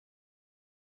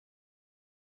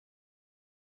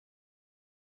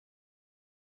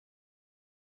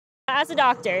As a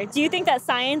doctor, do you think that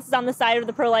science is on the side of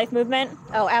the pro-life movement?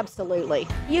 Oh, absolutely.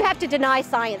 You have to deny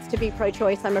science to be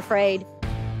pro-choice, I'm afraid.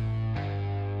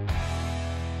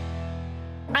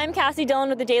 I'm Cassie Dillon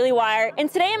with the Daily Wire,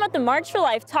 and today I'm at the March for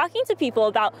Life talking to people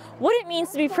about what it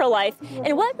means to be pro-life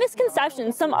and what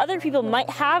misconceptions some other people might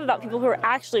have about people who are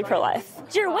actually pro-life.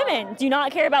 You're women. Do you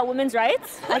not care about women's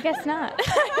rights? I guess not.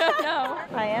 No.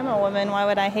 I am a woman. Why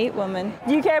would I hate women?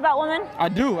 Do you care about women? I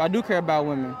do care about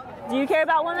women. Do you care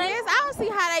about women? Yes, I don't see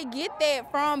how they get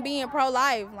that from being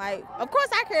pro-life. Like, of course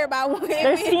I care about women.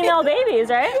 There's female babies,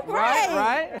 right?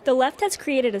 Right. The left has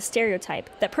created a stereotype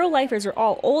that pro-lifers are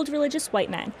all old religious white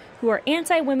men who are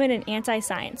anti-women and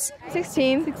anti-science.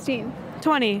 16.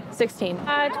 20. 16.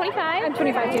 25. I'm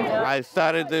 25 too. I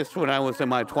started this when I was in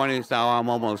my 20s. Now I'm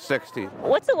almost 60.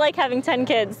 What's it like having 10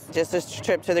 kids? Just a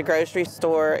trip to the grocery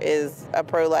store is a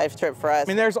pro-life trip for us. I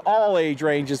mean, there's all age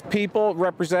ranges, people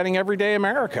representing everyday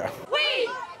America. We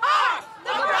are the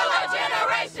pro-life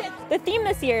generation. The theme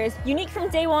this year is unique from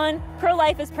day one.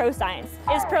 Pro-life is pro-science.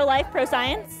 Is pro-life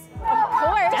pro-science? Of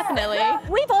course. Definitely.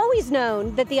 We've always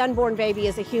known that the unborn baby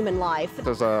is a human life.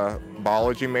 As a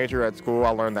biology major at school, I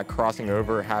learned that crossing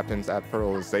over happens at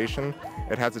fertilization.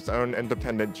 It has its own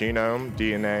independent genome,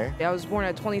 DNA. I was born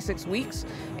at 26 weeks,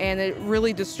 and it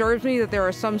really disturbs me that there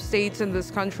are some states in this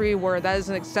country where that is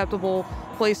an acceptable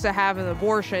place to have an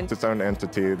abortion. It's its own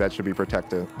entity that should be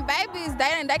protected. Babies,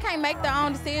 they can't make their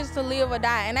own decisions to live or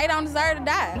die, and they don't deserve to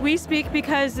die. We speak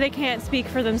because they can't speak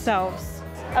for themselves.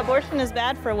 Abortion is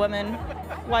bad for women.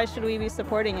 Why should we be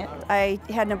supporting it? I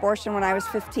had an abortion when I was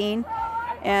 15,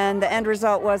 and the end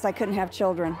result was I couldn't have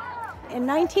children. In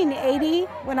 1980,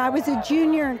 when I was a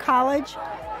junior in college,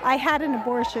 I had an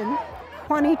abortion.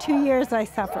 22 years I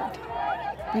suffered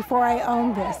before I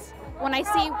owned this. When I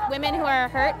see women who are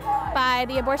hurt by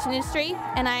the abortion industry,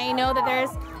 and I know that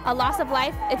there's a loss of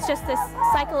life, it's just this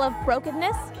cycle of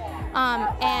brokenness,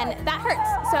 and that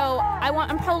hurts. So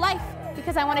I'm pro-life,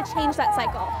 because I want to change that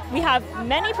cycle. We have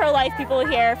many pro-life people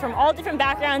here from all different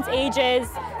backgrounds, ages,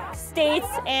 states,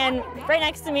 and right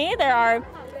next to me there are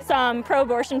some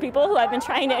pro-abortion people who I've been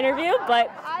trying to interview,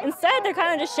 but instead they're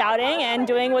kind of just shouting and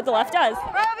doing what the left does.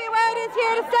 Roe v. Wade is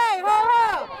here to stay. Ho,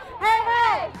 ho. Hey,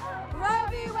 hey. Roe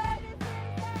v. Wade.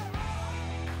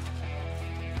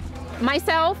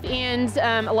 Myself and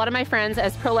a lot of my friends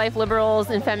as pro-life liberals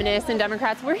and feminists and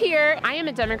Democrats, we're here. I am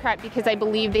a Democrat because I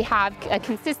believe they have a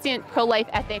consistent pro-life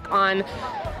ethic on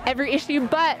every issue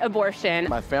but abortion.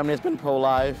 My family has been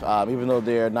pro-life. Even though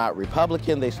they're not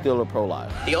Republican, they still are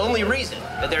pro-life. The only reason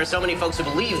that there are so many folks who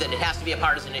believe that it has to be a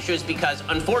partisan issue is because,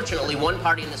 unfortunately, one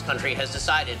party in this country has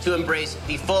decided to embrace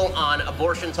the full-on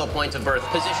abortion till point of birth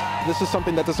position. This is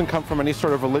something that doesn't come from any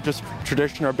sort of religious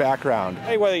tradition or background.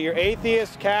 Hey, whether you're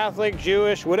atheist, Catholic,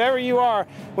 Jewish, whatever you are,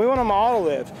 we want them all to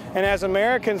live. And as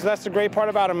Americans, that's the great part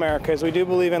about America, is we do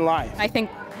believe in life. I think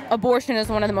abortion is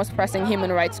one of the most pressing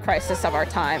human rights crises of our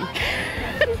time.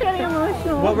 I'm getting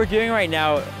emotional. What we're doing right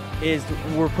now is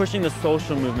we're pushing the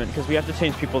social movement because we have to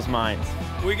change people's minds.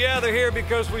 We gather here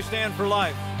because we stand for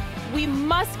life. We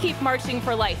must keep marching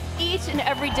for life each and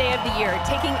every day of the year,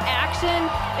 taking action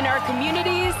in our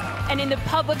communities and in the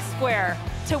public square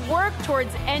to work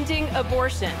towards ending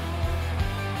abortion.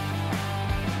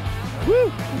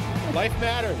 Woo! Life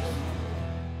matters.